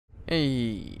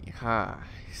Hey, hi.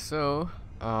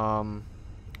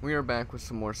 We are back with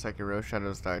some more Sekiro.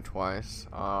 Shadows Die Twice.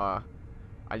 I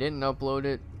didn't upload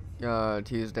it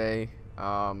Tuesday.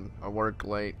 I worked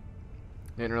late.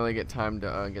 Didn't really get time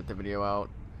to get the video out.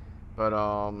 But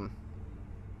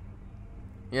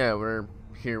yeah, we're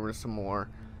here with some more.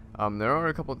 There are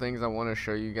a couple things I want to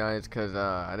show you guys because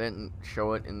I didn't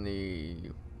show it in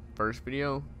the first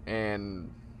video,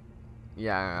 and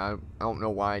yeah, I don't know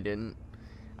why I didn't.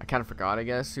 I kind of forgot, I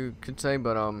guess you could say,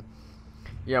 but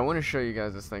yeah, I want to show you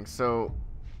guys this thing. So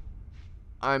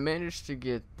I managed to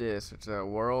get this. It's a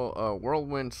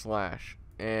whirlwind slash,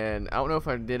 and I don't know if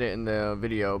I did it in the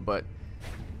video, but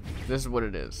this is what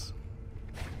it is.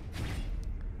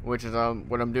 Which is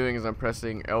what I'm doing is I'm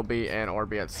pressing LB and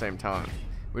RB at the same time,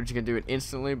 which you can do it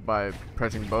instantly by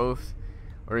pressing both,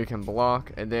 or you can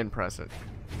block and then press it,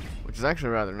 which is actually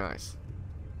rather nice.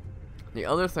 The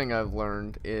other thing I've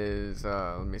learned is,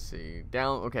 let me see,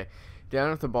 down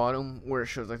at the bottom where it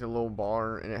shows like a little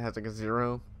bar and it has like a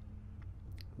 0.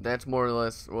 That's more or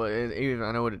less, well, even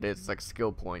I know what it is. It's like a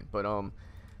skill point, but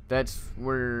that's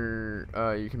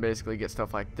where you can basically get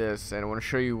stuff like this. And I want to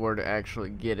show you where to actually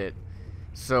get it.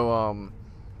 So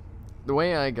the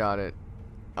way I got it,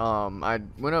 I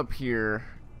went up here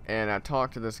and I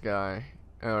talked to this guy,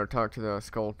 or talked to the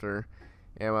sculptor.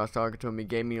 And when I was talking to him, he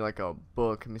gave me like a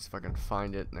book. Let me see if I can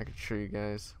find it and I can show you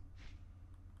guys.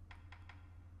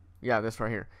 Yeah, this right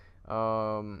here.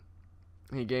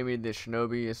 He gave me the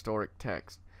Shinobi historic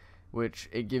text, which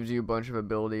it gives you a bunch of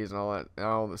abilities and all that, and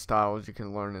all the styles you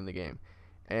can learn in the game.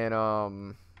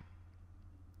 And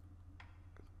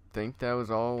think that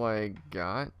was all I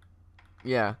got.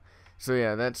 Yeah. So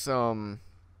yeah, that's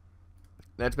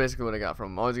basically what I got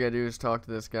from him. All you gotta do is talk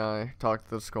to this guy, talk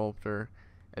to the sculptor,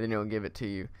 and then he'll give it to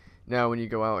you. Now when you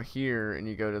go out here and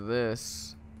you go to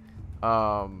this,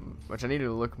 which I need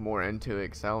to look more into it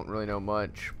because I don't really know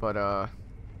much, but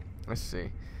let's see.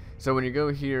 So when you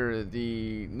go here,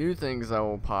 the new things that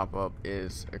will pop up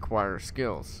is acquire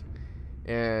skills,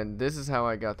 and this is how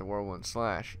I got the whirlwind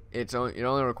slash. It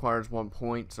only requires 1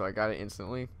 point, so I got it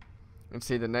instantly. And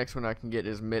see, the next one I can get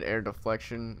is mid-air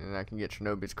deflection, and I can get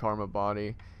Shinobi's karma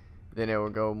body. Then it will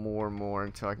go more and more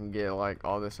until I can get like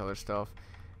all this other stuff.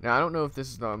 Now I don't know if this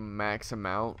is the max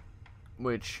amount,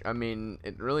 which I mean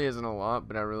it really isn't a lot,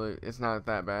 but it's not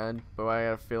that bad. But what I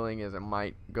got a feeling is it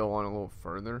might go on a little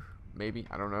further, maybe,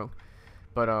 I don't know.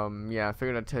 But yeah, I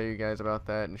figured I'd tell you guys about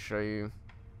that and show you.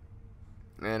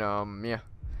 And yeah,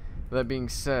 that being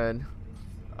said,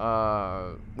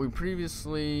 we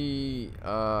previously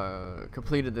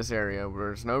completed this area where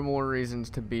there's no more reasons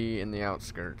to be in the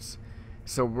outskirts.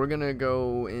 So we're gonna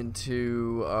go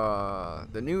into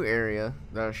the new area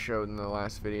that I showed in the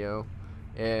last video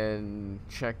and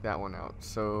check that one out.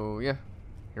 So yeah,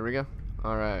 here we go.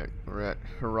 Alright, we're at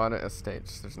Hirata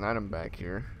Estates. There's an item back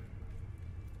here.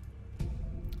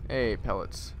 Hey,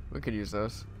 pellets. We could use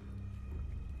those.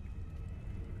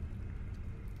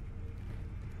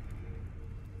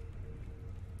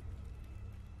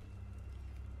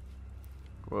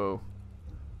 Whoa.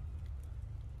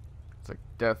 It's like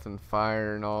death and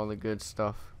fire and all the good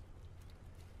stuff.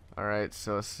 Alright,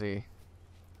 so let's see.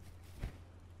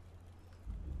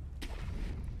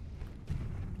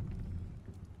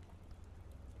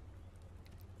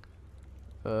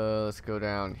 Let's go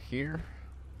down here.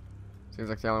 Seems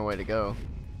like the only way to go.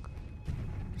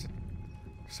 There's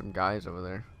some guys over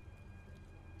there.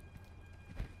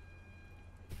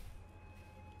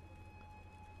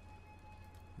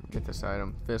 Get this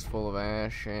item. Fistful of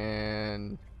ash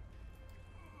and...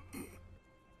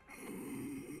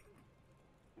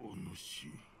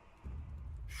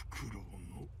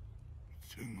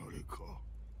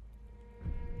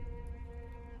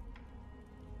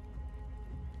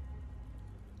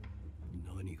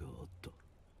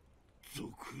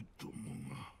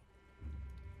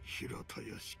 Hirata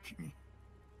屋敷に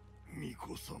巫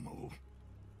女様を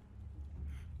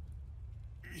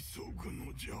急ぐ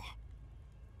のじゃ。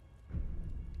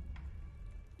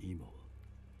今は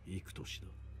幾年だ。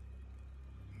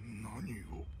何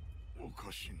をお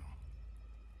かしな。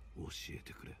教え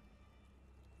てくれ。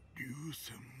流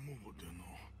泉詣での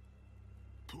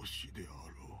年であ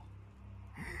ろ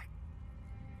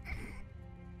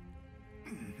う。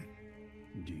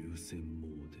流泉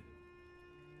詣。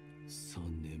3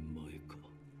年前か。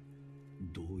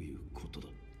どういうことだ。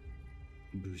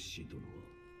武士殿は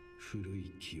古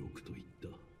い記憶と言った。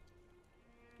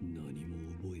何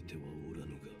も覚えてはおら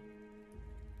ぬが、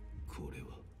これ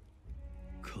は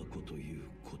過去という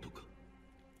ことか。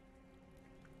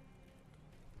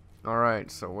Alright,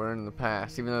 so we're in the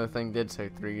past, even though the thing did say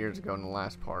 3 years ago in the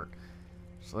last part.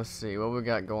 So let's see what we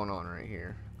got going on right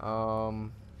here. Oh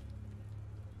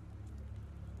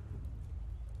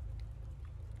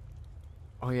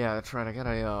yeah, that's right. I got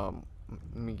a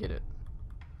let me get it.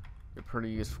 You're pretty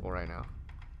useful right now.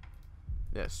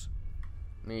 This.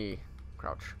 Me.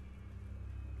 Crouch.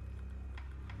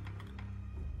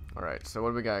 Alright, so what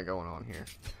do we got going on here?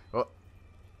 Oh.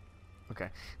 Okay.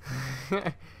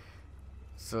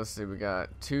 So let's see, we got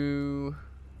 3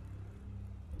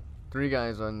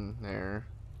 guys on there.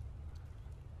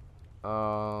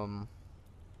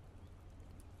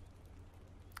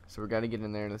 So we gotta get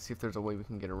in there. Let's see if there's a way we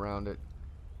can get around it.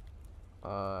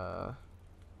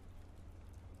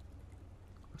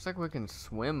 Looks like we can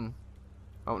swim.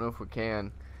 I don't know if we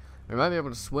can. We might be able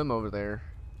to swim over there.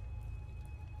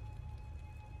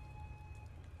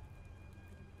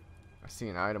 I see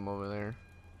an item over there.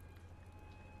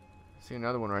 I see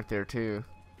another one right there too.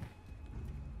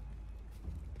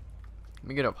 Let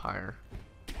me get up higher.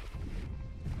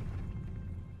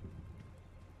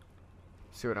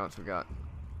 See what else we got.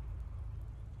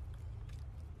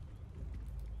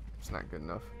 It's not good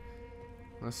enough.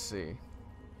 Let's see.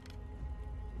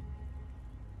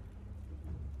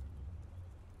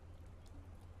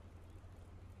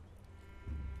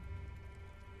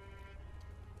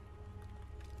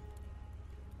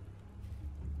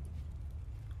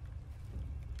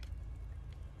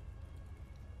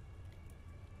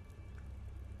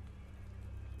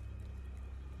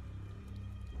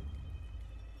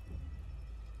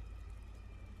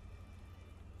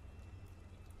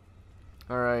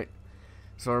 Alright,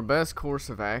 so our best course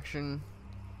of action,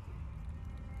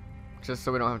 just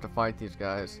so we don't have to fight these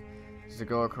guys, is to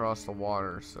go across the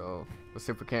water. So let's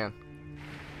see if we can.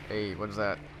 Hey, what is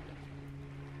that?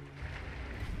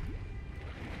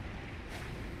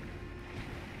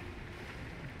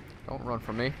 Don't run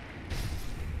from me.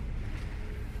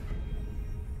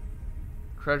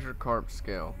 Treasure Carp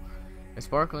Scale. A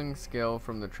sparkling scale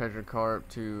from the treasure carp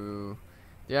to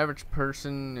the average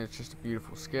person. It's just a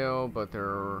beautiful scale, but there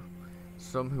are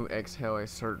some who exhale a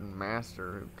certain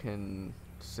master who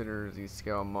consider the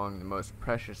scale among the most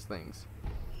precious things.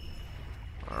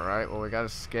 Alright, well we got a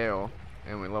scale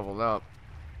and we leveled up.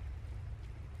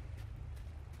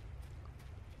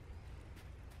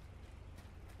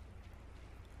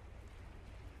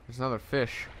 There's another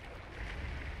fish.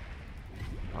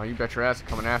 Oh, you bet your ass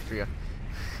coming after you.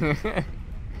 Okay,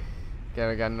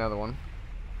 we got another one.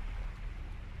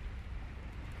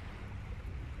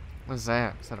 What's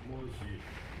that? Is that a...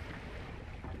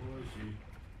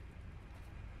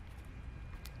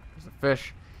 There's a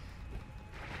fish.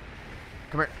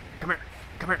 Come here, come here,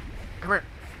 come here, come here.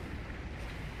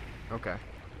 Okay.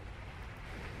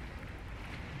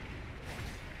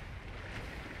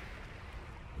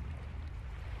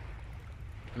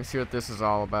 Let me see what this is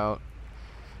all about.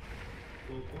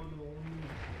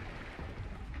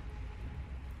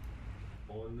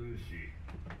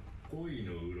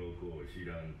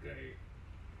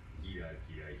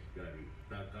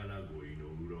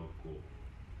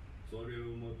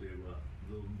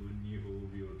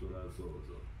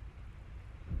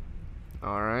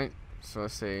 Alright, so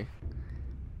let's see.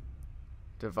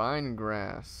 Divine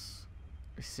Grass.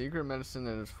 A secret medicine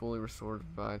that is fully restores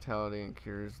vitality and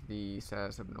cures the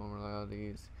saddest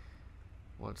abnormalities.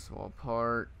 One small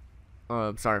part.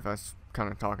 Sorry if I was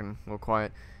kind of talking a little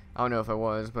quiet. I don't know if I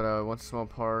was, but one small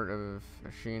part of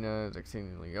Ashina is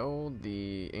exceedingly old.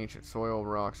 The ancient soil,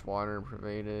 rocks, water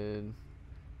pervaded.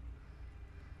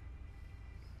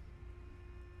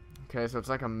 Okay, so it's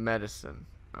like a medicine.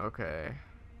 Okay.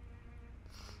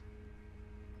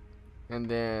 And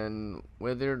then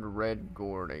withered red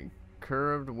gourd, a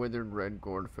curved withered red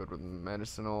gourd filled with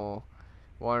medicinal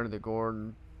water. The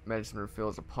gourd medicine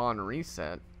refills upon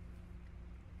reset.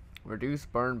 Reduce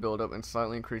burn buildup and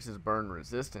slightly increases burn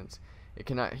resistance. It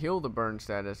cannot heal the burn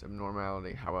status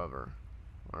abnormality, however.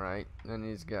 Alright, then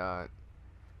he's got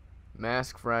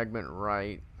mask fragment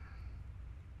right.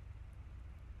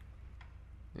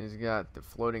 He's got the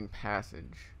floating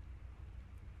passage.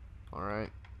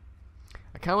 Alright.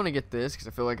 I kind of want to get this because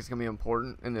I feel like it's going to be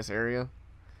important in this area.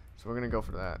 So we're going to go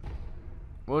for that.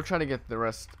 We'll try to get the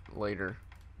rest later.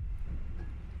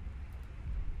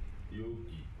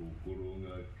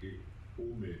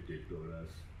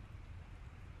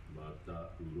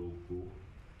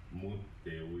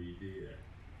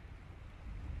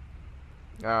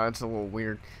 Ah, it's a little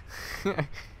weird.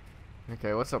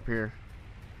 Okay, what's up here?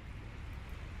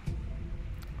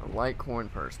 A light coin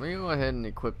purse. Let me go ahead and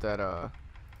equip that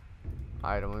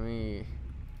item. Let me,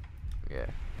 yeah.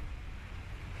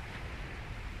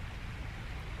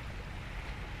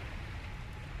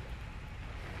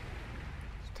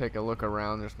 Let's take a look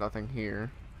around. There's nothing here.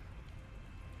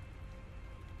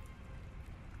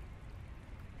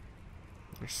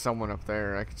 There's someone up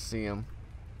there. I can see him.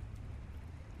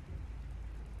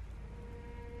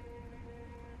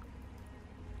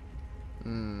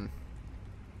 Hmm.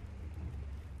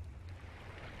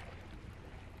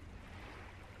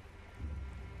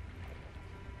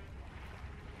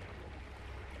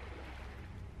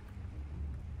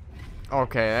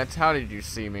 Okay, that's how did you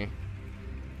see me?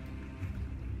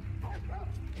 Come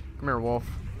here, wolf.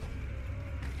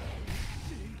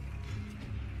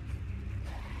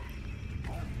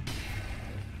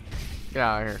 Get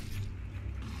out of here.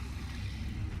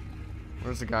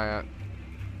 Where's the guy at?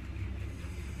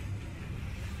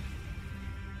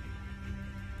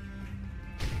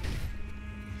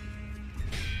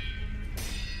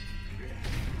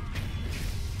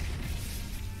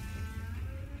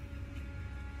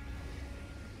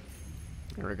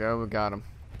 There we go, we got him.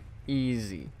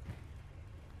 Easy.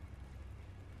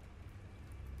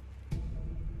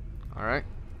 Alright.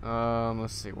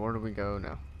 Let's see, where do we go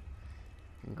now?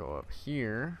 We can go up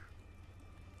here.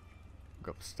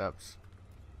 Go up the steps.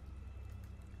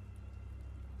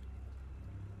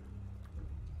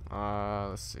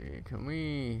 Let's see, can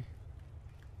we...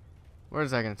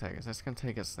 Where's that gonna take us? That's gonna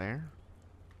take us there?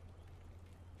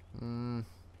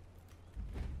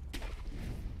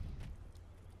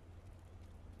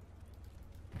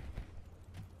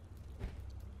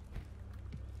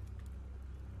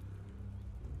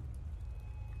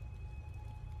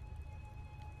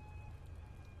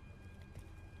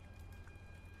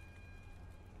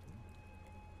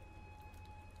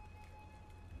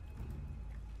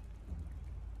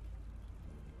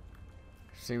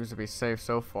 Seems to be safe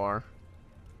so far.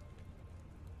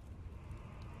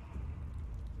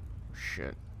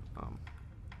 Shit.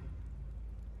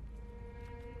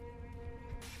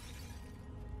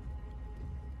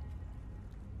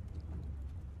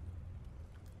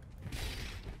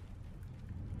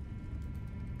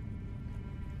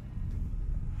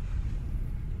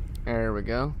 There we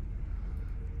go.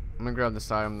 I'm gonna grab this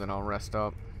item, then I'll rest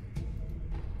up.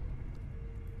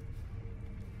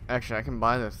 Actually, I can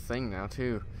buy the thing now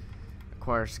too.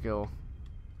 Acquire skill.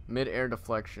 Mid-air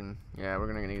deflection. Yeah, we're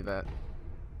gonna need that.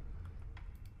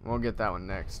 We'll get that one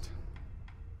next.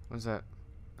 What's that?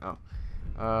 Oh.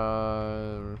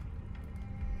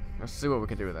 Let's see what we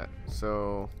can do with that.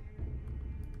 So.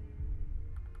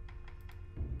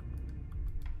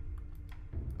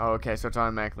 Oh, okay, so it's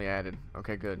automatically added.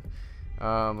 Okay, good.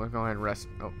 Let's go ahead and rest.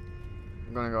 Oh.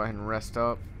 I'm gonna go ahead and rest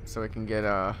up so we can get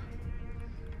our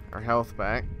health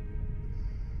back.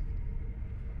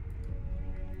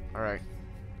 Alright.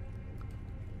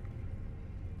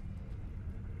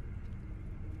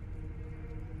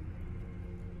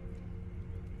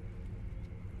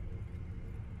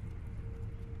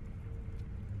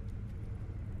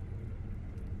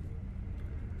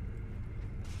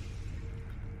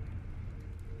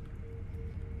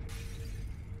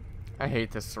 I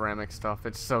hate this ceramic stuff.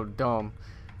 It's so dumb.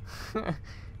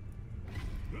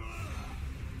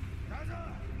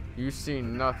 You see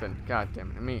nothing. God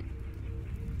damn it. Me.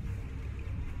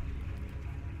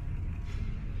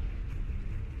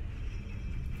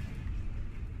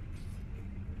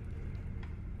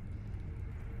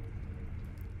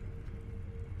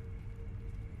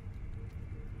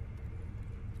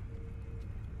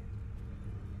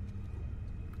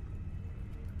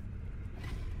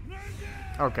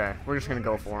 Okay, we're just gonna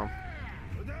go for him.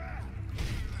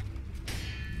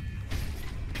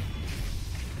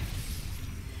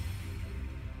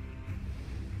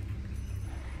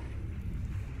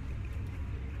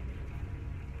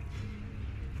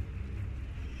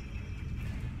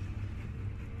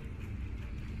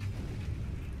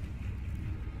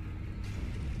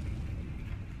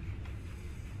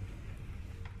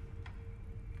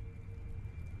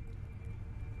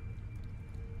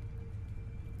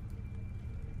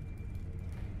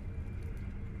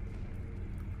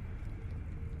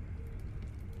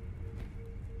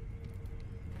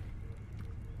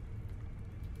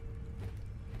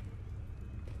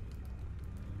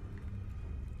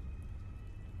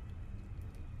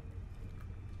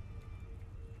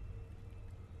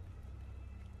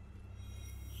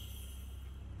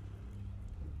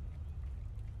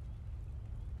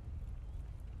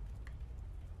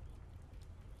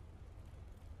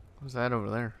 What's that over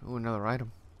there? Ooh, another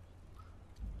item.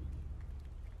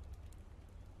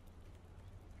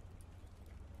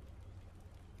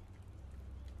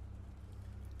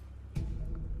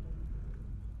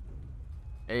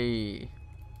 Hey,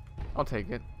 I'll take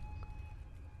it.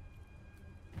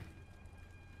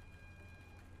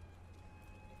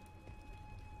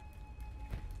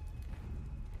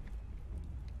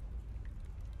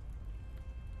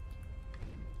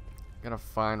 Gotta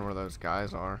find where those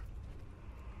guys are.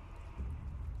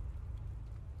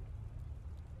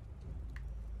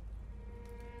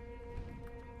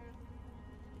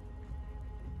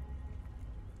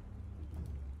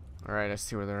 Alright, I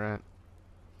see where they're at.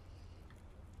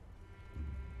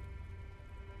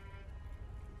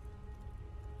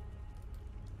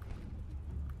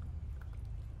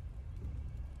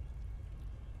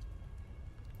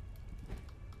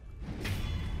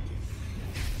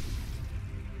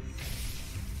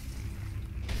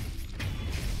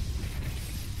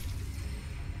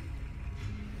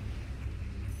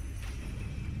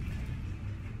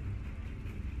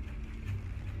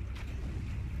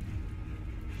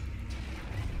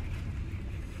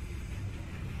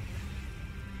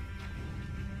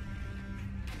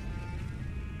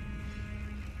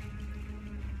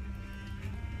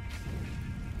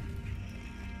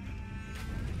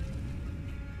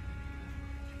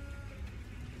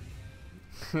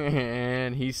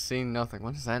 And he's seen nothing.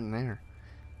 What is that in there?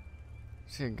 I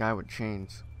see a guy with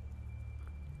chains.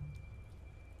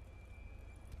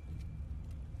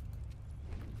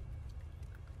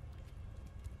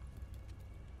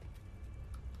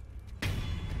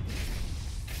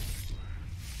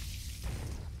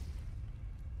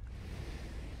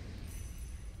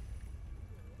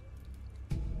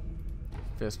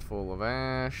 Fistful of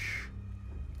ash.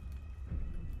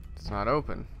 It's not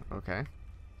open. Okay.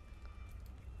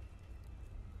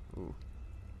 Ooh.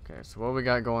 Okay, so what we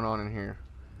got going on in here?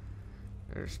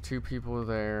 There's two people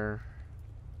there.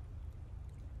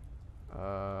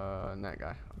 And that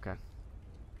guy. Okay.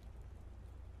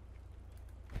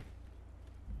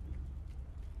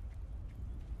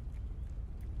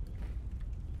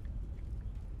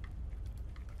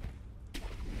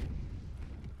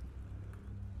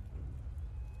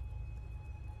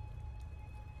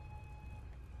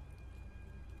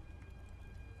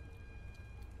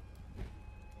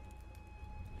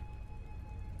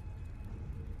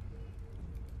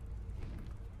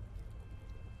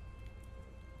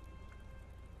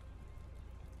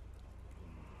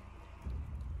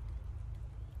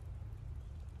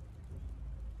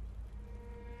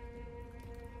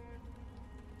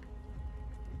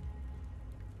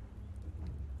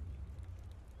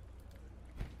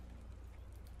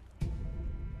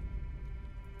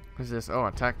 What's this? Oh,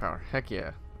 attack power. Heck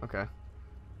yeah. Okay.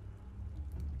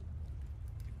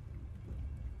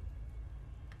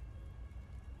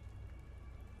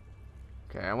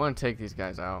 Okay, I want to take these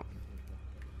guys out.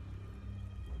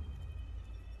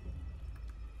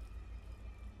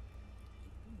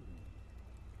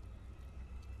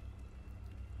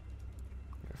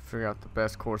 Gotta figure out the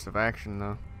best course of action,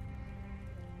 though.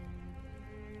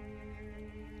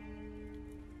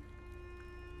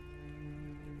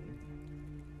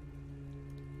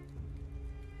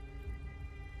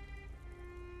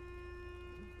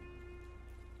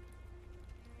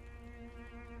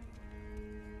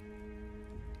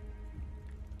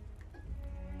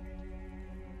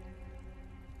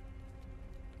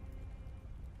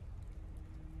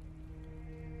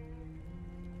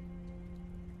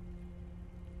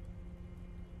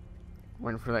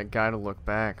 Waiting for that guy to look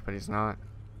back, but he's not.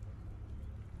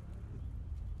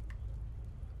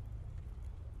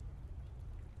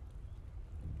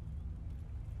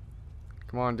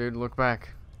 Come on, dude, look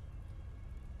back.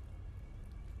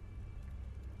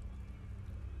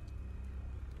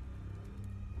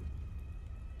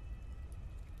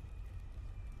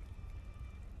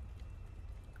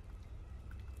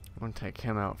 I want to take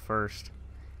him out first.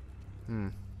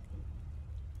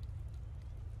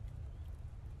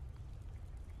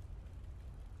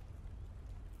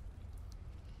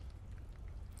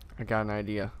 I got an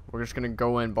idea. We're just gonna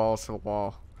go in balls to the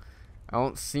wall. I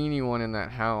don't see anyone in that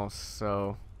house,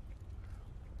 so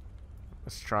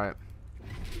let's try it.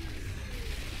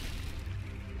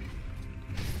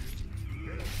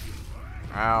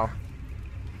 Ow.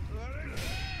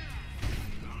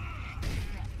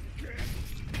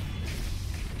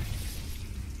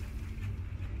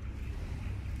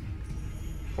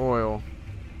 Oil.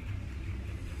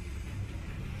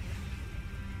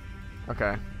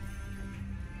 Okay.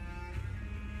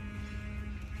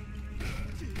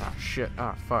 Ah, shit.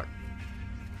 Ah, fuck.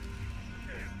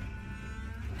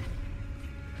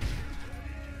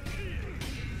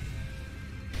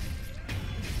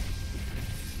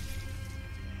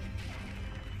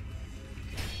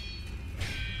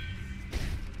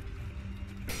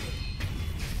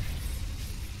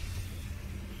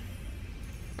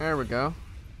 There we go.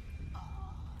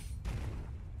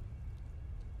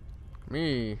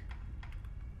 Me.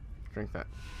 Drink that.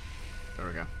 There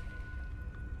we go.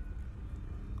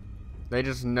 They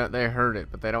just know, they heard it,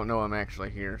 but they don't know I'm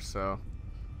actually here, so.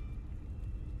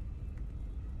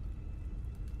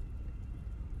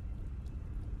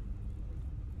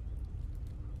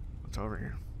 What's over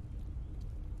here?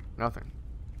 Nothing.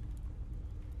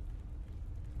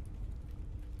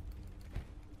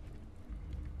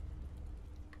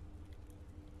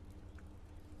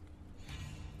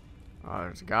 Oh,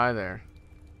 there's a guy there.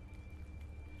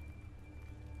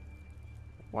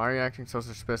 Why are you acting so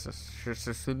suspicious?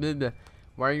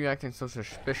 Why are you acting so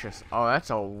suspicious? Oh, that's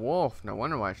a wolf. No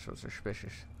wonder why it's so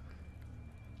suspicious.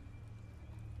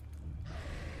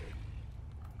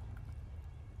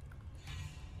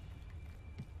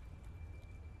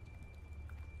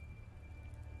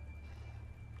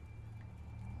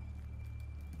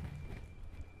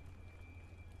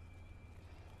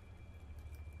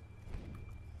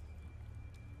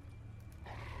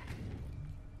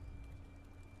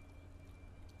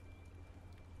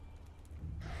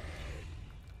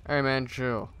 Hey man,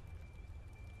 chill.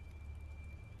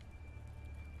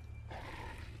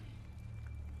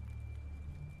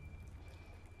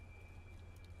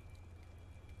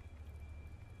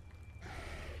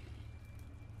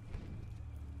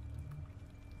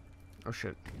 Oh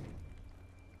shit.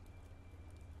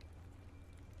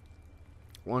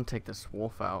 I want to take this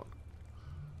wolf out.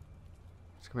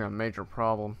 It's gonna be a major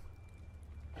problem.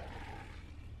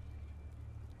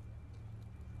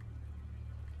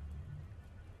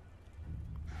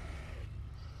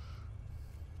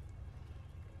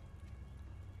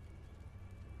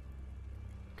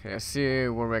 Okay, I see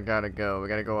where we gotta go. We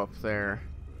gotta go up there.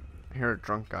 I hear a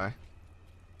drunk guy.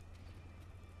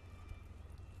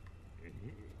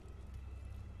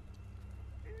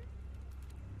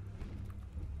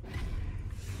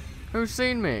 Who's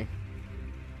seen me?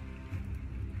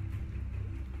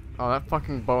 Oh, that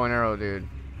fucking bow and arrow dude.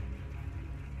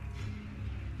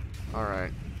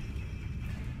 Alright.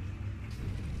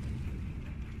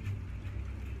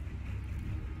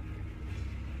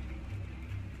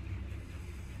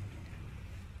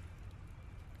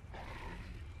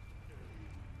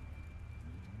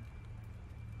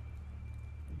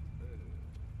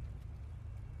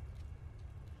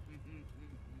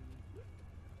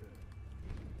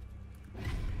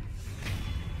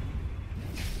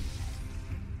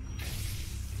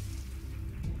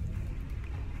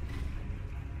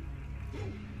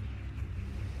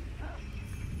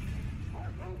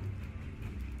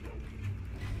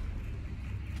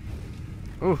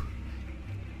 Ooh.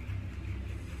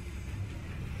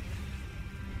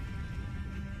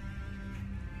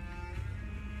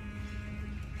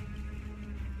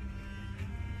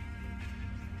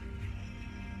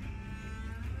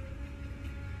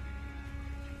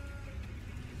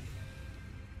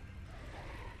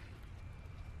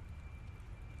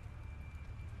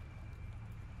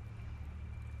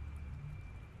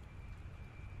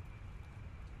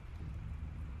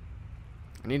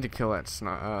 I need to kill that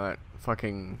that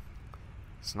fucking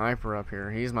sniper up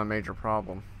here. He's my major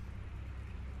problem.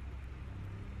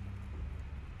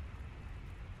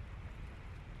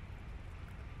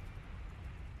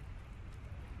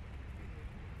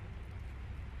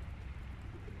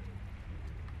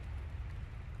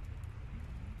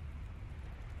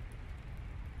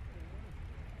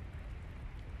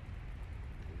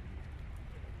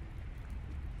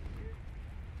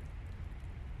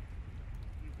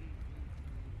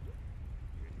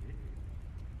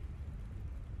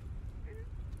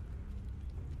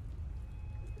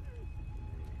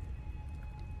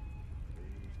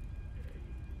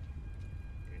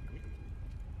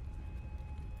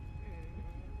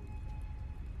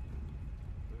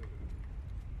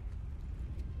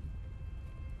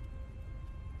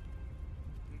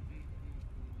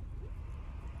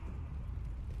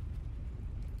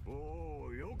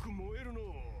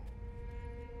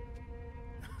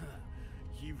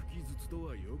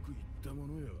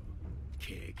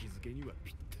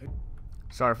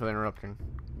 Sorry for the interrupting,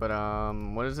 but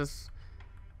what does this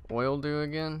oil do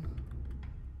again?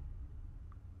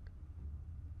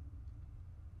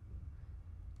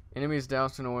 Enemies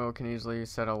doused in oil can easily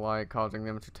set alight, causing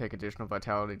them to take additional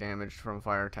vitality damage from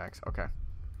fire attacks. Okay.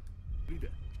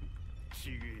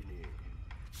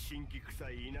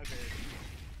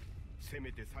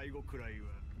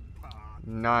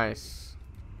 Nice.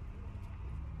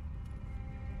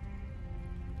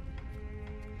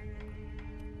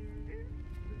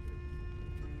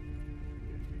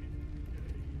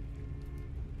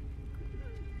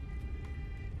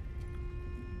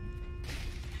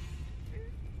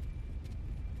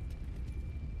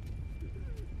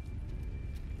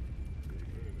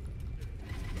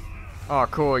 Oh,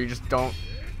 cool. You just don't.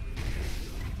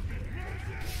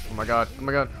 Oh my god. Oh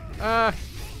my god. Ah!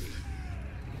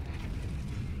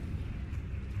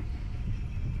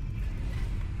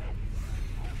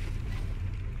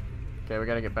 Okay, we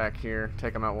gotta get back here.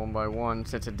 Take them out one by one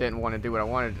since it didn't want to do what I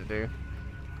wanted to do.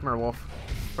 Come here, wolf.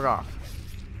 Fuck off.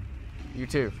 You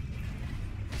too.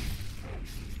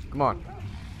 Come on.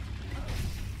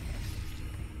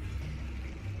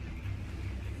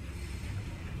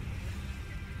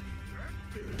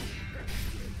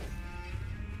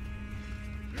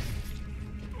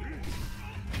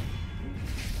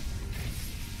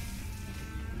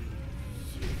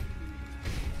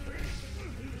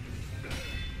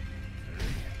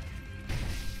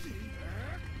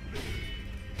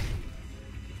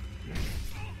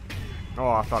 Oh,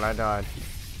 I thought I died.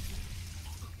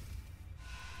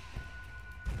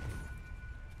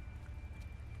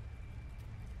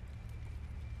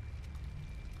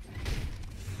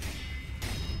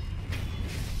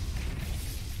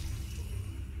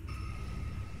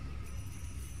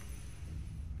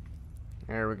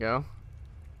 There we go.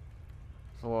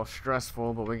 It's a little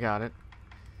stressful, but we got it.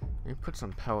 Let me put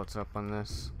some pellets up on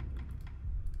this.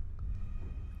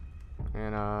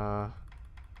 And,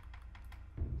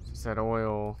 set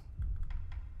oil.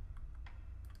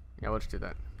 Yeah, let's do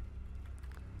that.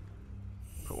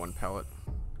 Put one pellet.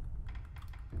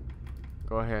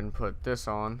 Go ahead and put this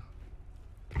on.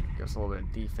 Give us a little bit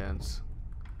of defense.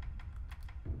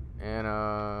 And,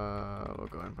 we'll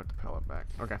go ahead and put the pellet back.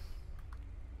 Okay.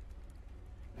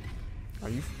 Are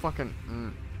you fucking...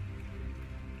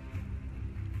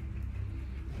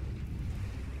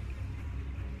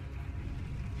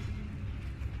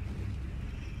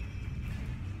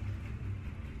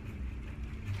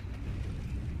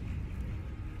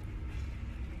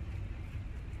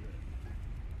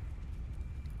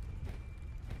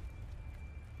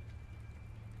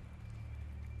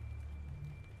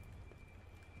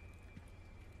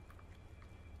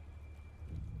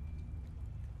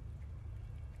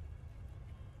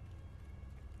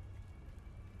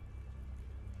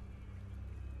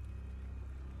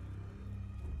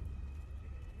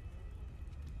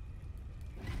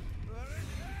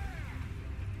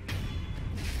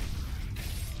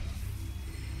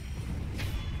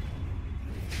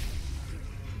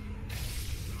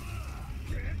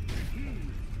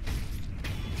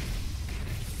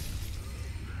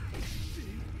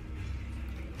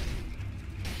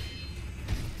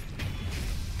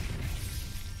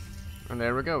 And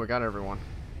there we go, we got everyone.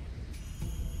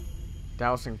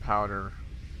 Dousing powder.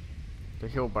 The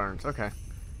heal burns, okay.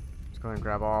 Let's go ahead and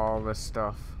grab all this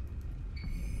stuff.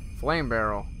 Flame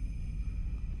barrel.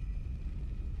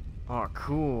 Oh,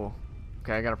 cool.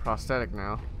 Okay, I got a prosthetic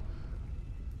now.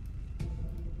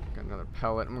 Got another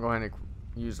pellet. I'm going to go ahead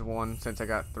and use one since I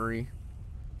got 3.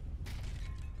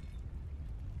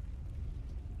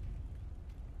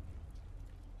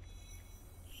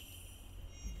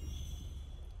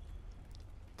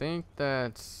 I think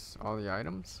that's all the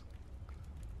items.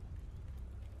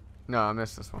 No, I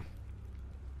missed this one.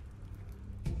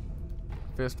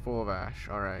 Fistful of ash.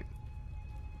 Alright.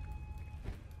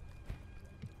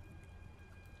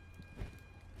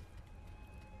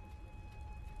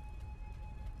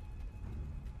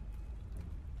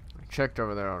 I checked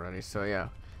over there already, so yeah.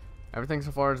 Everything so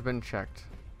far has been checked.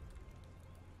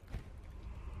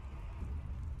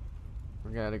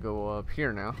 We gotta go up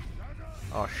here now.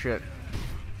 Oh shit.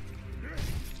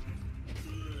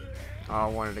 Oh, I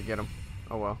wanted to get him.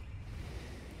 Oh well.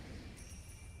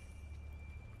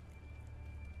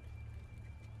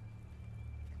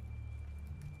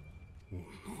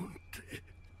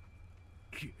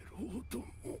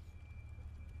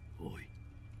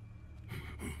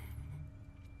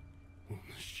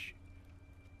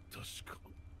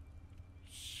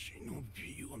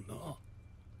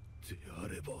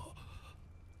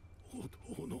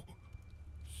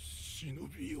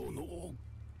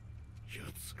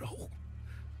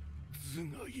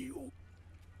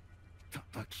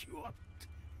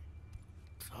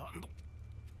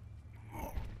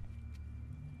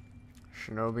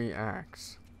 Shinobi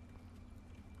axe.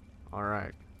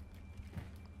 Alright.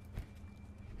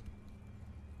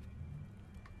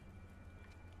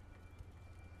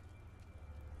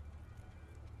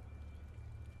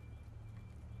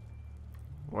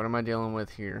 What am I dealing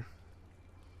with here?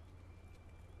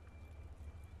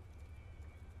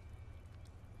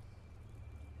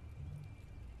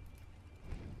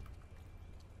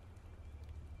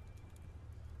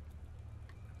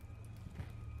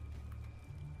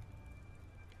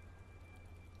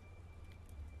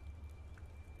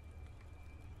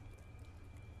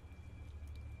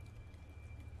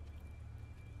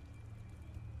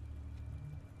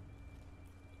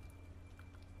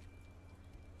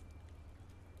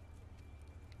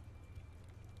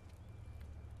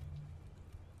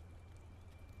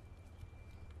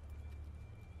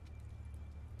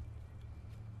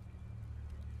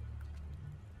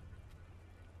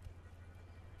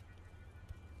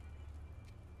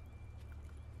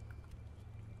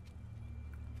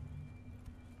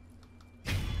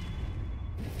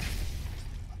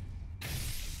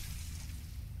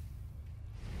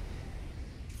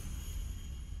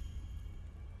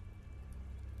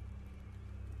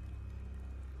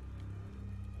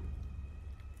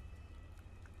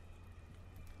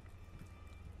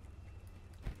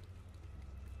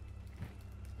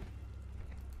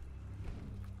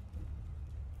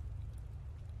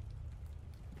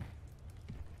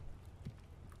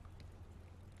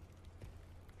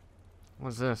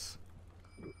 What's this?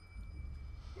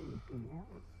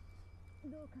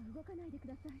 どうか動かないでく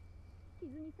ださい。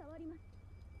傷に触ります。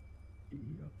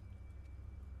いや、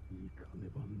行かね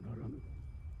ばならぬ。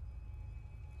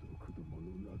族ども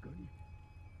の中に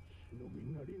忍び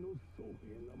なりの僧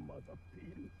兵が混ざって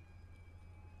いる。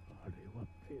あれは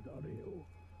手だれよ。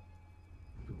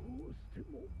どうして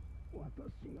も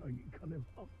私が行かね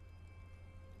ば。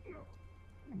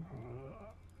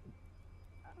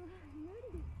無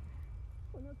理です。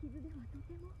この傷ではと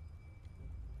ても。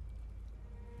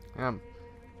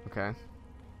Okay.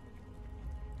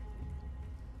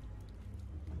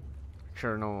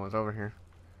 Sure, no one was over here.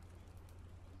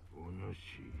 お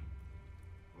主、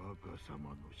若様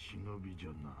の忍びじゃ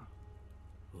な。あ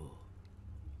あ。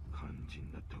肝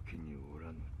心な時にお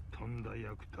らぬとんだ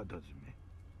役立たずめ。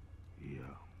いや、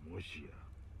もしや。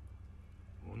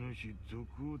お主、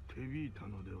賊を手引いた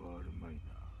のではあるまい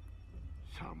な。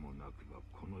さもなくば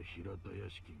この平田屋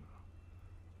敷が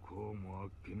こうもあっ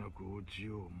けなく落ち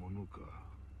ようものか。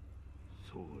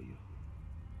そうよ。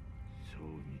そう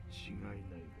に違いない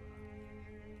が。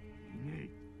いねえ。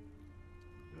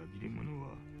裏切り者は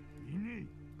いね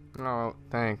え。 Oh,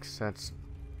 thanks.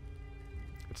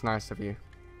 It's nice of you.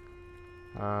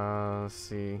 Let's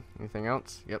see. Anything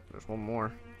else? Yep, there's one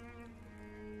more.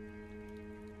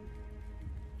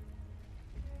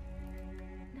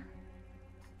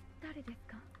 誰です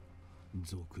か？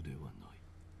族ではない。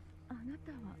あな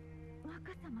たは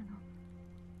若様の。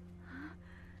あ、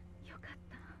よかっ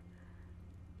た。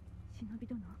忍び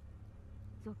殿、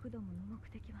族どもの目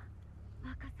的は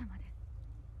若様です。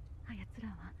あやつら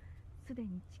はすで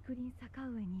に竹林坂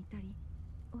上にいたり、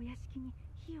お屋敷に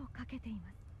火をかけてい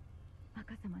ます。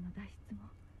若様の脱出も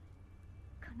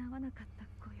叶わなかった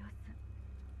ご様子。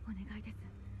お願いです、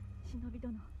忍び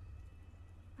殿。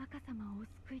若様をお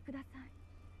救いください。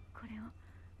これを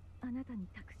あなたに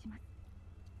託します。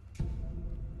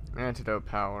 Antidote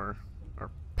powder.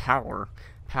 Powder.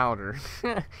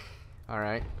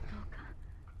 Alright. どうか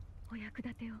お役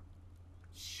立てを。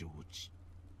承知。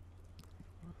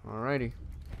 Alrighty.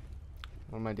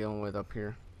 What am I dealing with up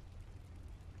here?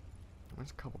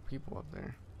 There's a couple people up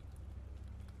there.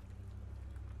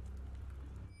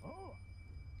 おう、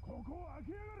ここを開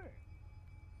けやがれ。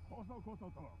こそこそ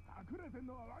と隠れてん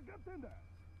のは分かってんだ。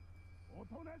お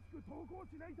となしく投降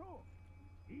しないと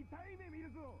痛い目見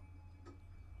るぞ。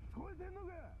聞こえてんのか。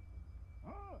あ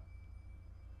あ。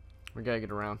 We gotta get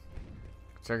around.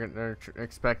 'Cause they're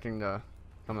expecting to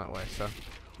come that way, so.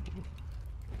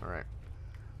 Alright.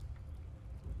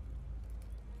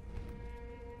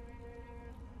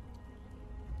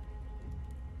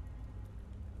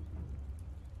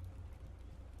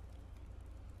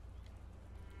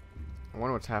 I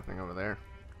wonder what's happening over there.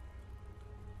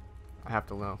 I have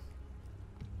to know.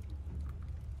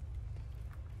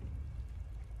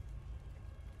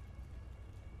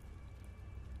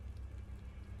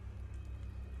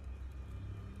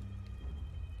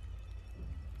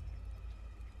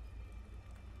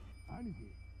 兄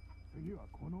貴、次は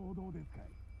このお堂ですかい。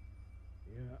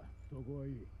いや、そこは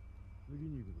いい。次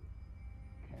に行くぞ。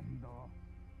けんど、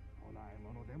捕らえ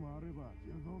物でもあれば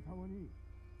重蔵様に。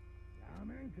や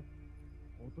めんか。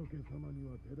仏様に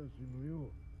は手出し無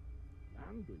用。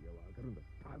何度言えばわかるんだ、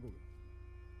タコが。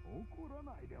怒ら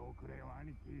ないでおくれよ、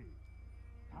兄貴。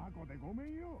タコでごめ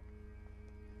んよ。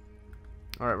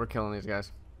Alright, we're killing these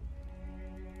guys.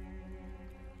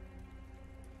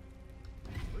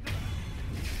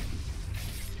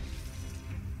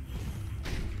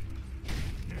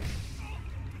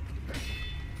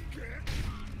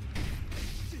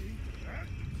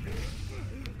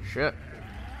 Shit.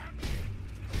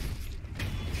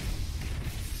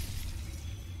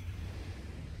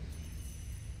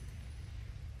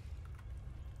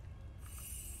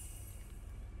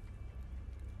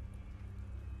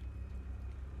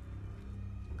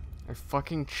 A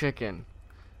fucking chicken.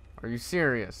 Are you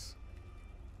serious?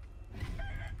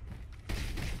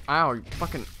 Ow, you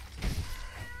fucking...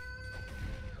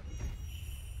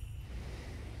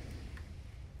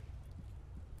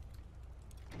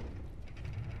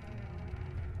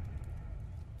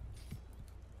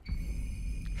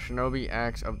 Shinobi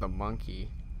Axe of the Monkey.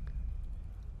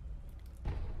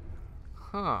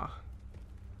 Huh.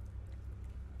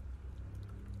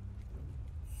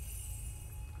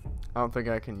 I don't think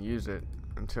I can use it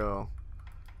until...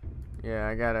 Yeah,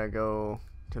 I gotta go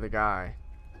to the guy.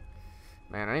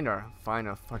 Man, I need to find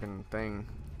a fucking thing.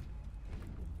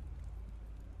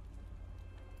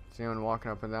 Is anyone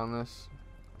walking up and down this?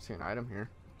 I see an item here.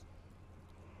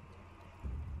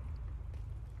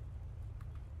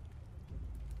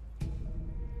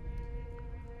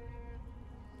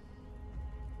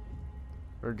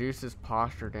 Reduces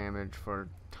posture damage for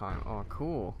time. Oh,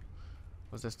 cool.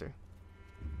 What's this do?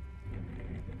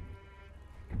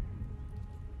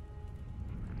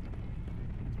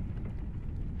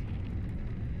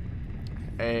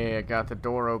 Hey, I got the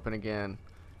door open again.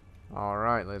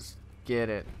 Alright, let's get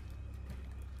it.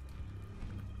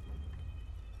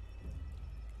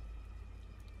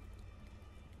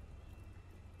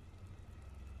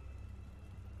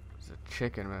 It's a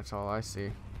chicken, that's all I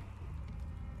see.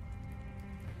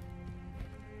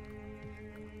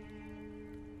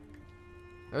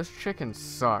 Those chickens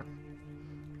suck.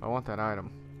 I want that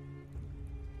item.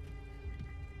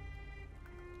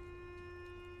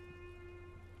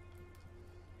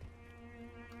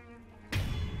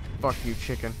 Fuck you,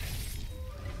 chicken.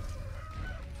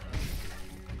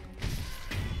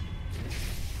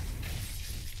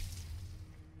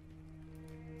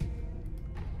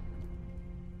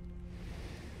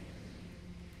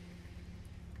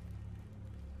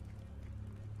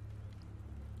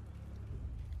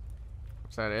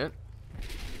 Is that it?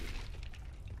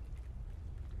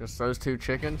 Just those two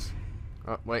chickens?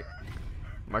 Oh, wait.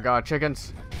 My god,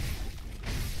 chickens!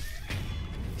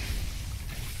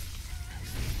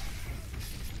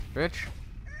 Bitch.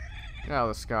 Get out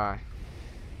of the sky.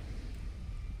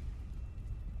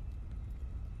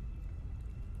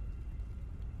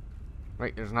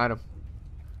 Wait, there's an item.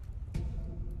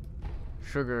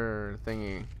 Sugar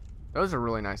thingy. Those are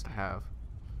really nice to have.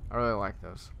 I really like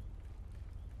those.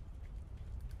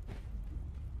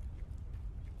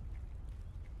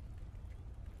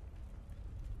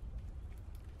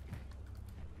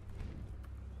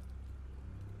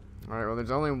 Alright, well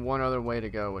there's only one other way to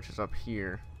go, which is up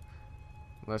here.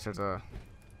 Unless there's a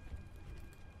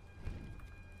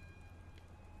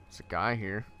guy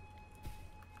here.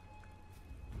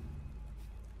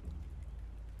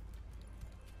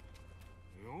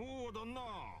 Yo, Danna.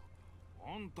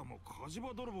 あんたも火事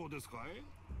場泥棒ですかい?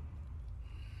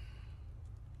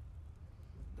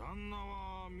 旦那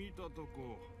は見たと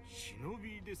こ忍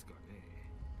びですかね。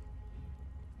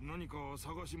何か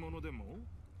探し物でも?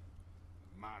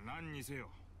 まあ何にせよ、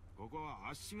ここは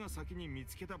あっしが先に見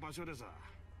つけた場所でさ。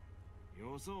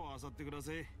様子を漁ってくだ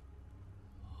さい。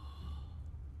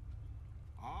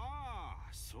ああ、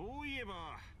そういえ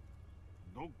ば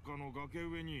どっかの崖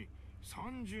上に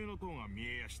三重の塔が見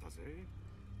えやしたぜ。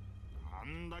あ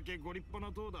んだけご立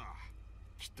派な塔だ。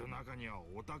きっと中には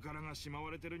お宝がしまわ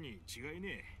れてるに違いね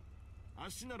え。あっ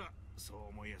しならそう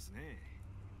思いやすね。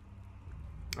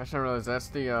 I didn't realize that's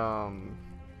the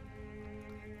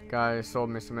guy who sold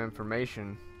me some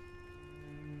information.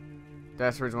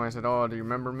 That's the reason why I said, oh, do you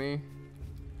remember me?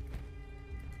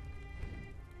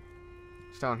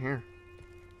 It's down here.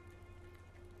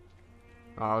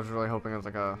 Oh, I was really hoping it was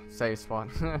like a safe spot.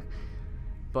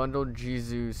 Bundled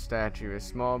Jesus statue. A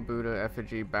small Buddha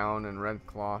effigy bound in red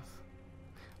cloth.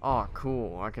 Oh,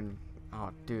 cool. I can... Oh,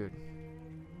 dude.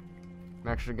 I'm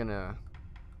actually gonna...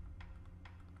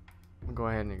 I'll go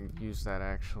ahead and use that,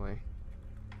 actually.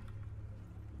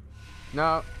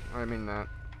 No, I didn't mean that.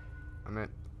 I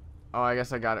meant... Oh, I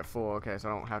guess I got it full. Okay, so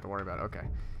I don't have to worry about it. Okay.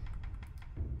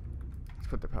 Let's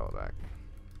put the pellet back.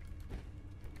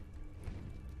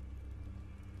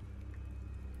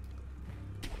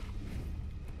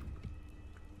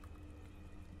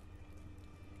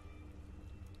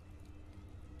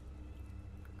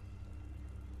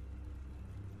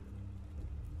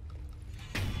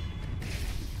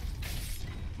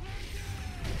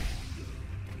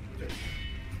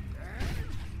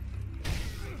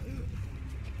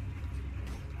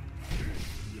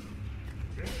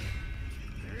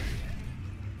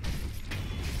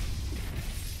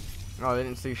 Oh, they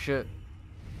didn't see shit.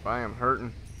 But I am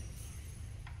hurting.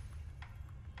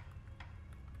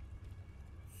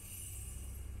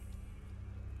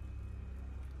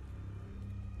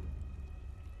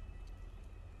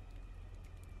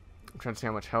 I'm trying to see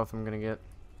how much health I'm gonna get.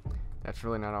 That's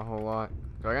really not a whole lot.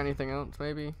 Do I got anything else,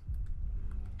 maybe?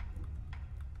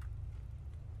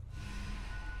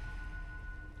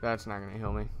 That's not gonna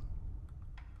heal me.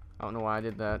 I don't know why I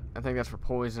did that. I think that's for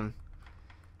poison.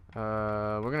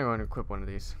 We're gonna go and equip one of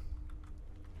these.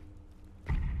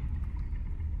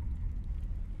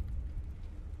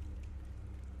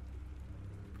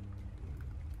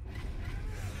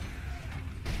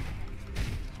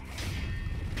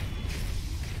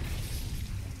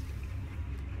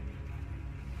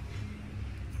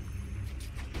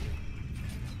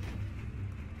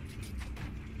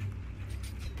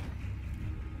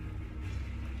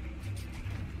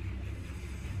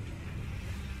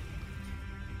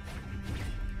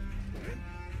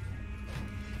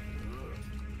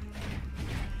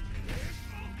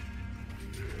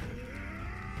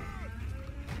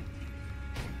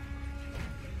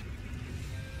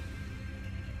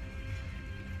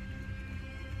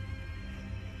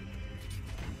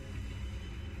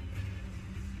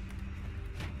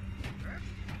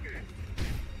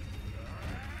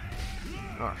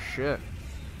 Oh shit.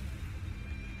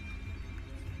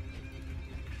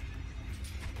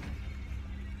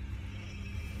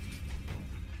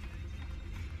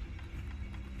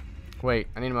 Wait,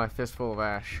 I need my fistful of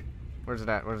ash. Where's it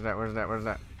at? Where's that? Where's that? Where's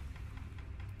that?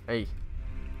 Hey.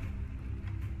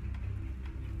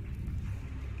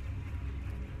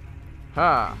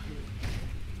 Ha!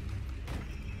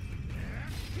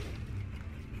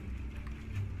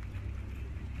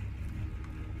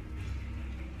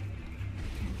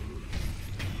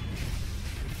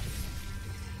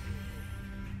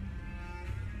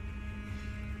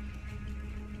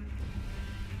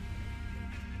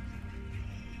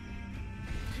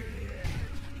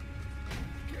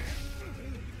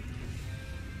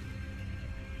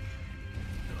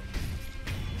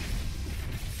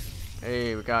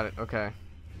 Hey, we got it. Okay.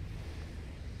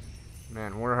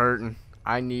 Man, we're hurting.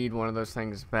 I need one of those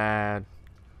things bad.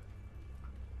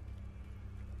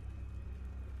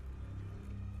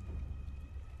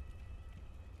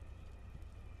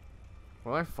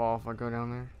 Will I fall if I go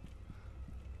down there?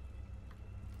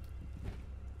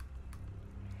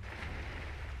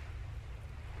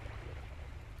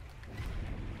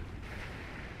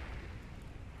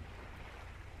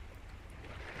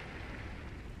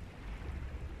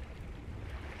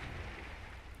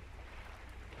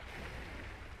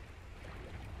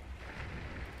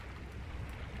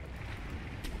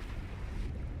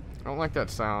 I don't like that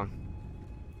sound.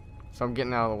 So I'm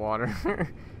getting out of the water.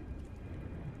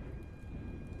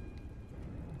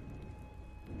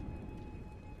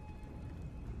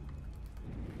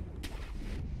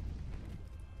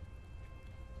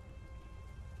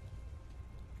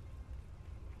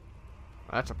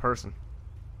 That's a person.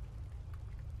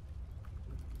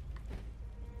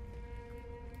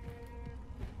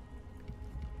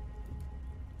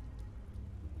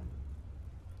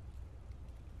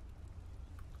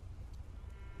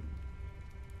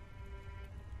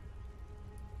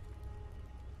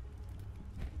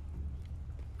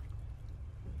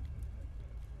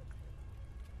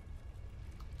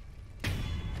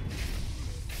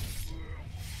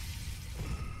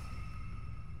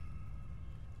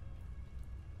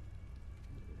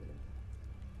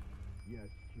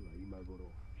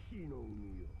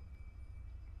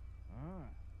あ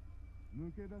あ、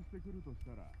抜け出してくるとし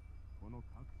たら、この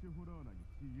隠しホラーなに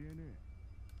ちげえね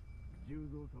え。十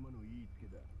三様の言いつけ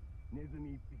だ。ネズ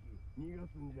ミ一匹逃が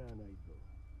すんじゃないぞ。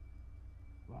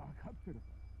わかってる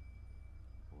さ。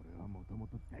俺はもとも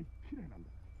と大っ嫌いなんだ。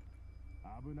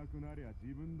危なくなりゃ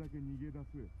自分だけ逃げ出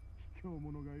す卑怯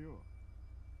者がよ。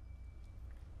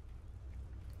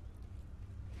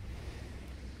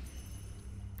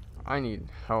I need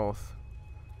health.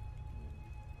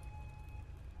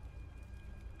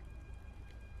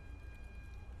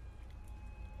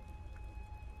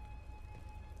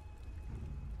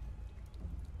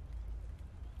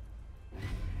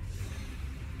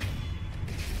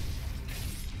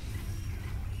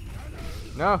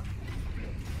 No.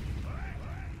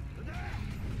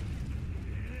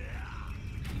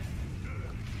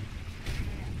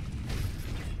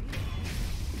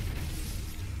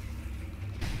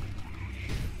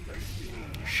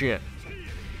 Shit.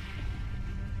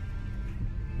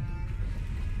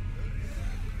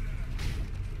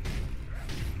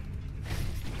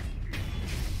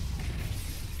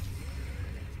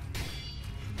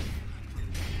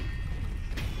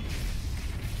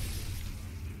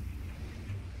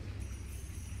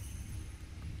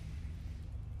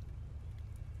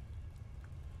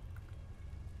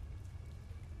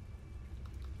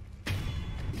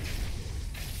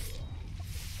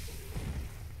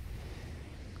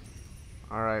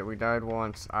 Alright, we died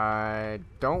once. I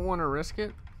don't want to risk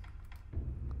it.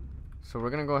 So we're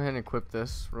going to go ahead and equip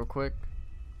this real quick.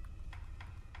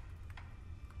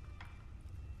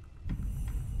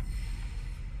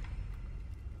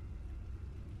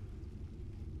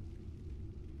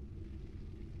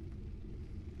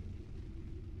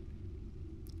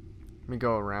 Let me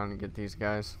go around and get these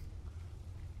guys.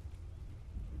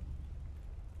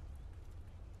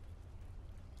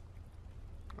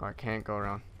 Oh, I can't go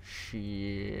around.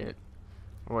 Shit.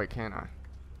 Oh, wait, can I?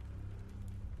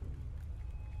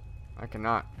 I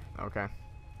cannot. Okay.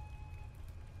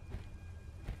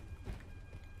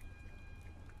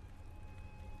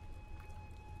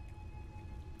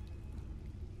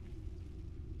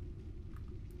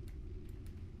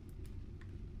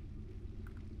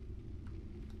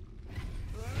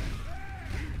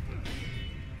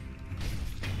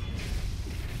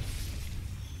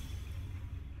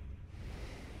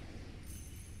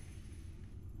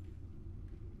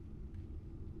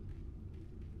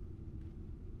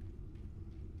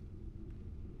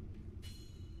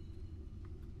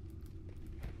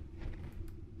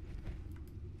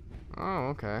 Oh,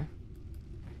 okay.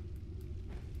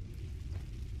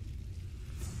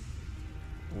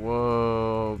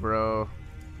 Whoa, bro.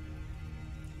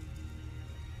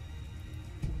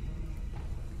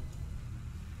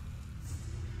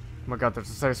 Oh my god, there's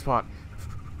a safe spot.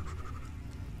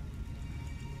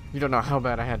 You don't know how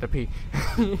bad I had to pee.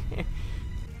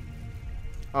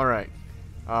 Alright.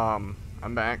 I'm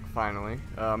back, finally.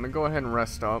 I'm gonna go ahead and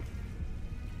rest up.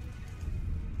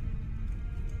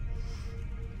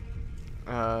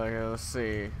 Let's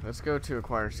see. Let's go to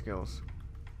acquire skills.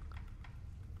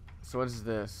 So what is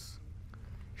this?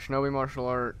 Shinobi martial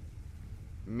art.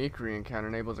 Mikiri encounter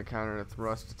enables a counter to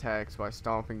thrust attacks by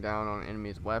stomping down on an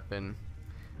enemy's weapon.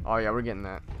 Oh yeah, we're getting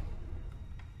that.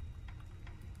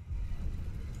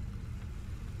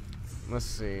 Let's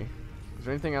see. Is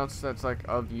there anything else that's like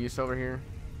of use over here?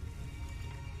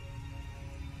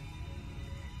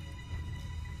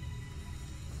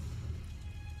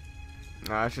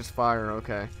 Nah, it's just fire.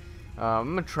 Okay.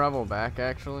 I'm gonna travel back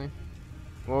actually.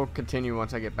 We'll continue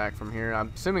once I get back from here.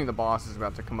 I'm assuming the boss is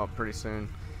about to come up pretty soon.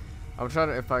 I'll try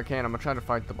to, if I can, I'm gonna try to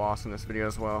fight the boss in this video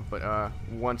as well. But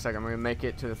 1 second, I'm gonna make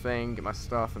it to the thing, get my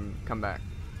stuff, and come back.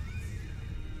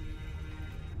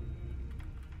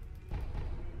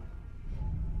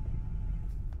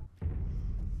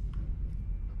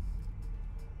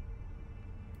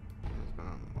 It's been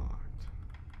unlocked.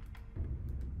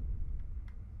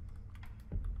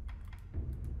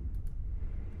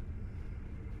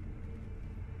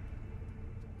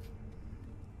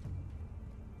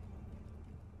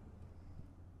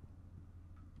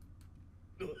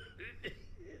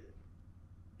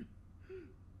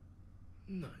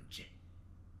 Nanji.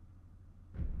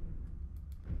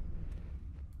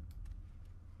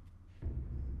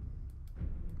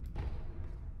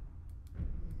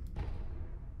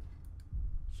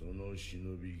 その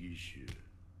忍び義手、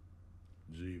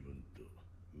随分と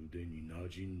腕に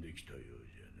馴染んできたよう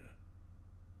じゃな。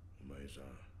お前さん、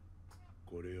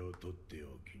これを取って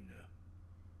おきな。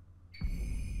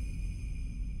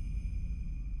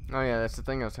Oh yeah, that's the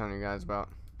thing I was telling you guys about.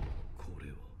 こ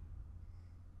れを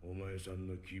お前さん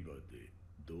の牙で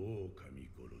どう噛み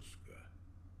殺すか、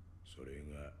それ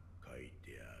が書い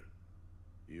てある。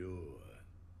要は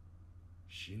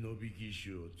忍び義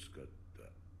手を使った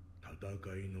戦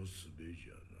いの術じ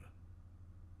ゃ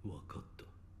な。わかった。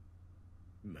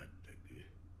まったく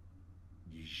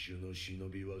義手の忍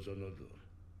び技など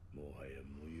もはや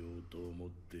無用と思っ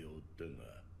ておったが、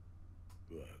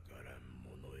わからん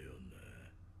ものよな。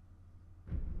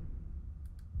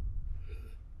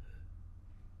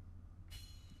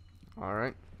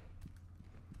Alright.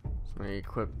 So let me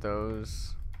equip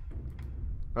those.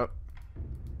 Oh.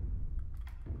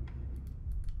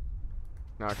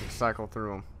 Now I can cycle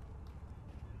through them.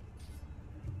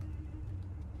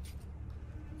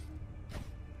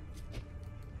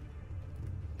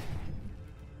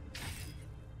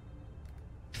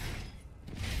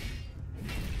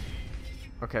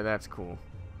 Okay, that's cool.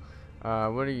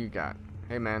 What do you got?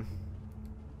 Hey, man.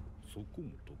 そこも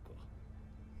とか。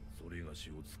それがし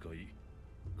を使い、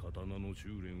刀の修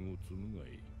練を積むが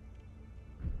いい。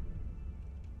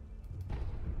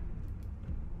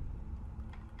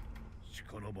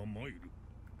力ば参る。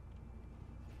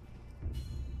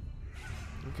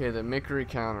Okay, the Mikiri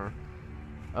counter.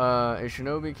 A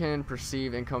shinobi can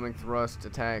perceive incoming thrust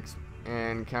attacks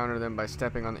and counter them by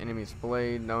stepping on the enemy's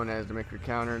blade, known as the Mikiri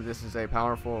counter. This is a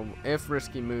powerful, if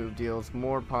risky move, deals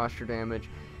more posture damage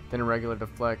than a regular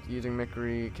deflect. Using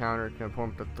Mikiri counter can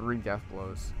perform up to 3 death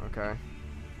blows. Okay.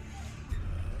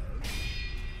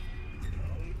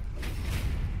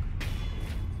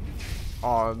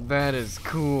 Oh, that is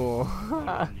cool.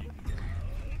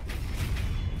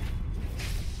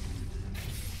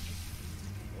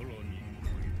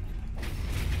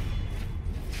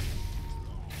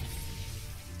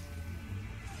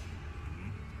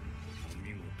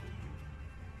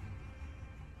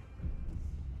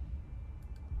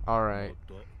 All right.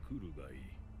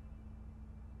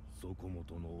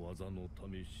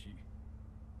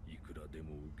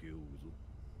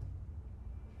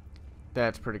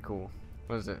 That's pretty cool.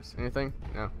 What is this? Anything?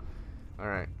 No.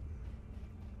 Alright.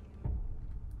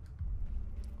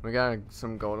 We got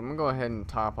some gold. I'm gonna go ahead and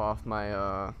top off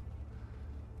my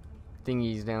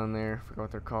thingies down there. I forgot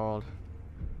what they're called.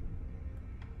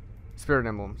 Spirit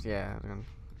emblems. Yeah, I'm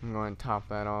gonna go ahead and top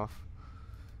that off.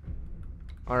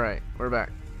 Alright, we're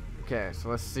back. Okay, so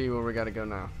let's see where we gotta go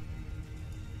now.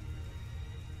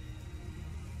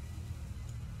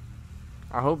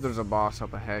 I hope there's a boss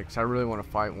up ahead, because I really want to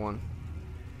fight one.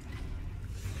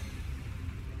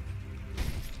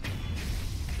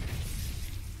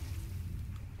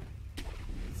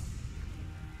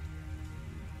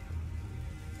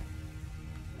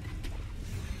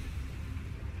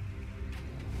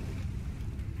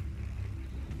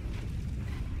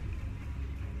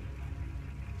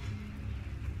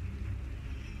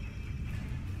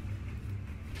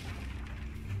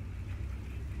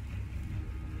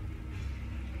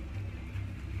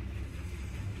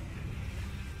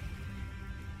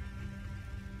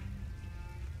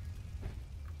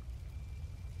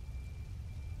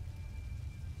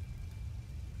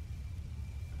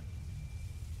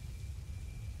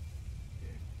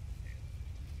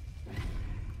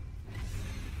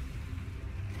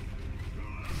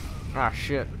 Ah,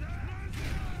 shit.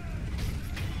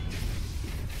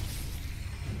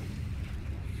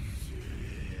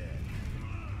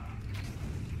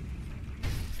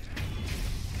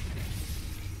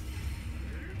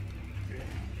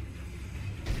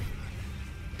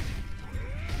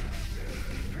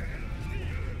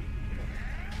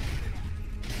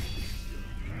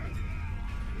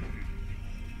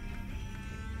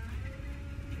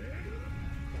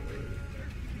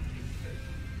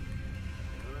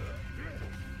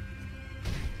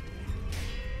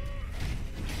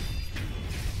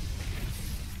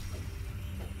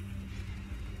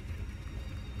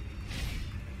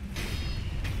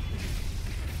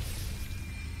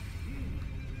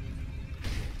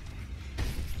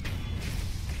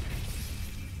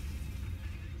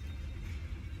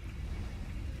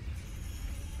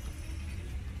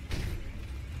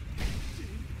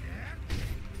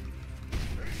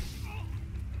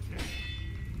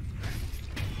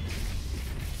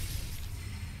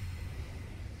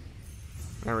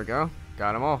 There we go.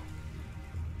 Got them all.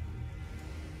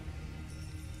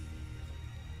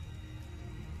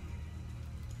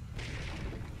 Let's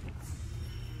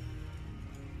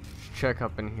check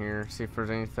up in here, see if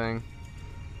there's anything.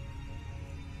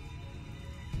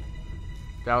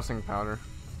 Dousing powder.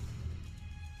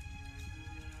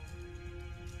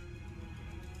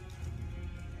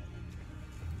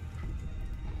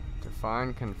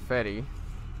 Define confetti.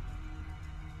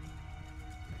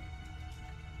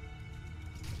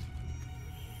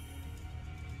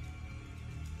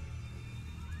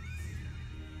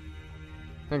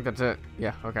 I think that's it.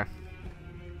 Yeah, okay.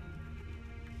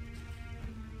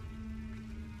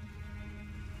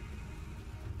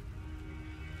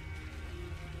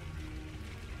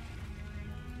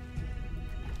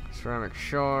 Ceramic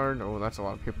shard. Oh, that's a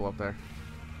lot of people up there.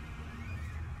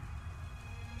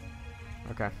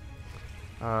 Okay.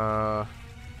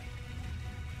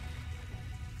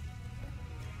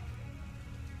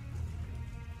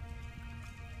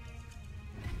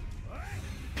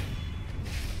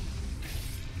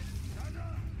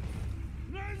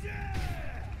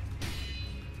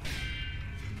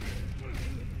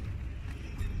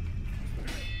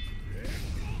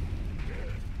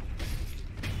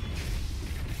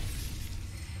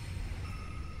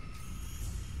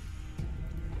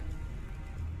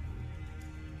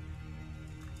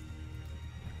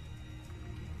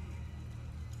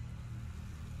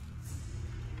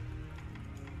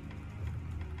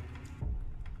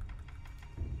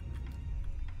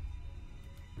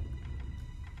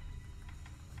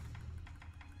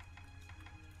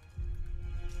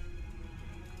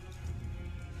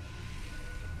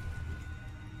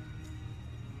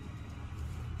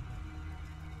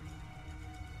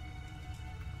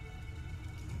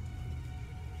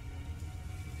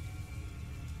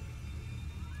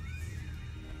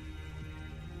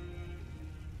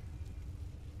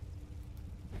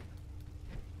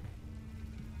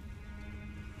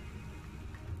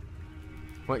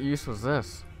 What use was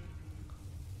this?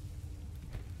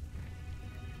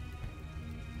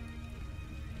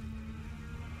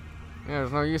 Yeah,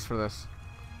 there's no use for this.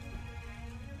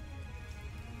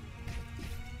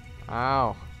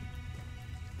 Ow.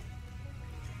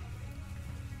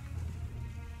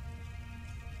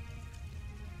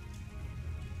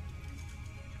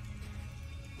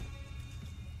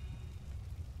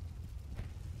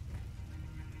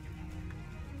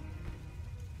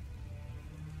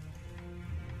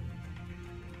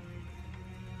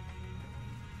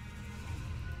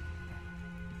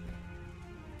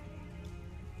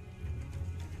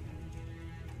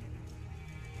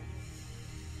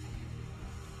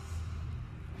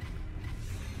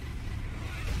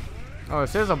 Oh,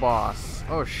 this is a boss.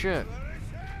 Oh, shit.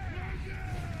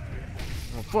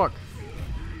 Oh, fuck.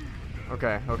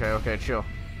 Okay, chill.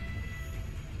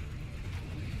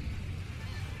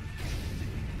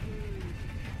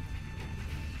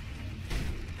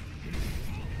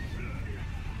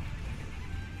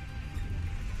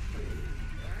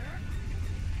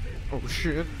 Oh,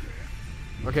 shit.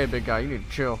 Okay, big guy, you need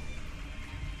to chill.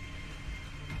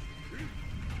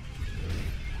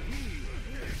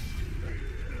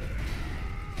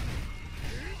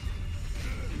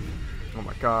 Oh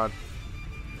my god.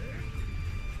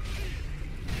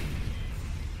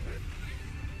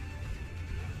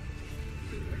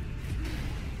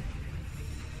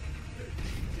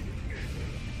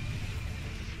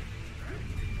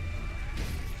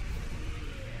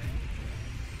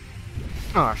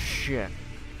 Oh shit.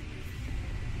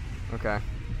 Okay.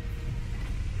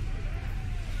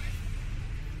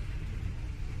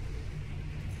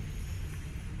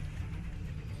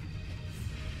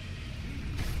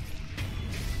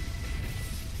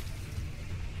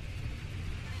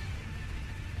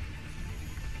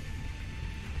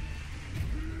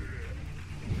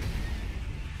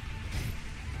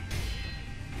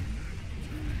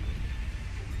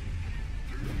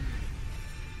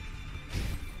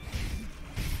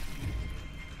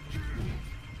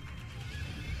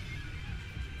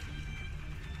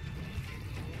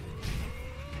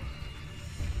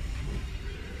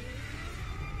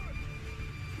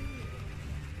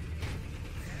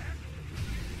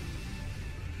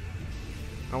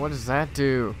 Oh, what does that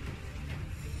do?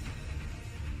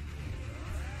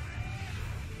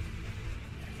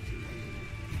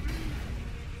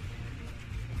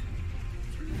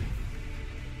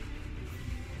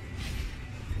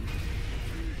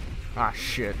 Ah,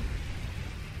 shit.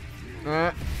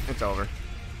 It's over.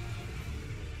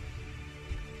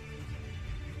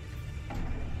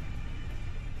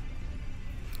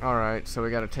 Alright, so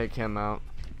we gotta take him out.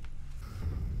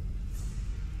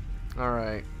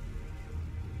 Alright.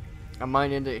 I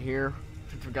might end it here,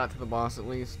 since we got to the boss at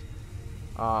least.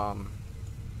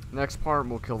 Next part,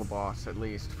 we'll kill the boss, at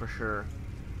least, for sure.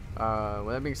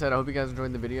 With that being said, I hope you guys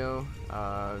enjoyed the video.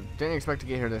 Didn't expect to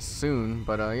get here this soon,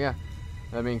 but yeah.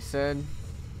 That being said,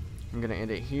 I'm gonna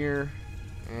end it here.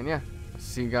 And yeah,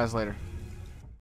 see you guys later.